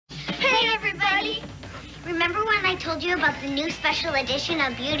remember when I told you about the new special edition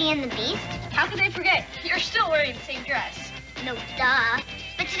of Beauty and the Beast? How could they forget? You're still wearing the same dress. No, duh.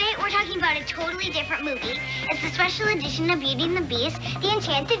 But today we're talking about a totally different movie. It's the special edition of Beauty and the Beast, The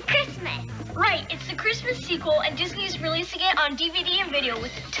Enchanted Christmas. Right, it's the Christmas sequel, and Disney is releasing it on DVD and video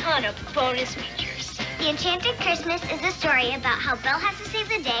with a ton of bonus features. The Enchanted Christmas is a story about how Belle has to save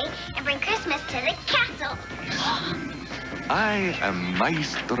the day and bring Christmas to the castle. I am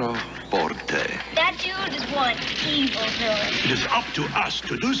Maestro Forte. That dude is one evil villain. It is up to us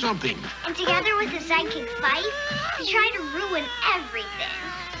to do something. And together with his sidekick Fife, they try to ruin everything.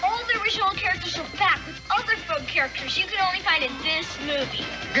 All the original characters are back with other folk characters you can only find in this movie.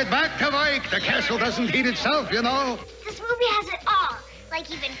 Get back to Mike. The castle doesn't heat itself, you know. This movie has it all,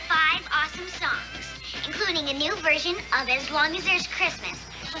 like even 5 awesome songs, including a new version of As Long as There's Christmas,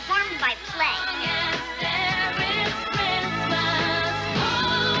 performed by Play.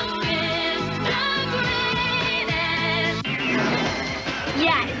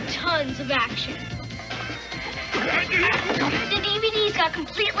 Yeah, and tons of action. The DVD's got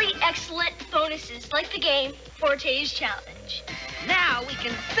completely excellent bonuses, like the game Forte's Challenge. Now we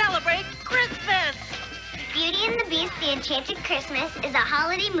can celebrate Christmas! Beauty and the Beast, The Enchanted Christmas is a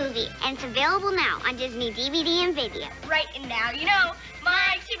holiday movie, and it's available now on Disney DVD and video. Right, and now you know.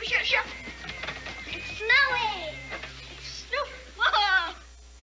 Mike, Super Show. It's snowing!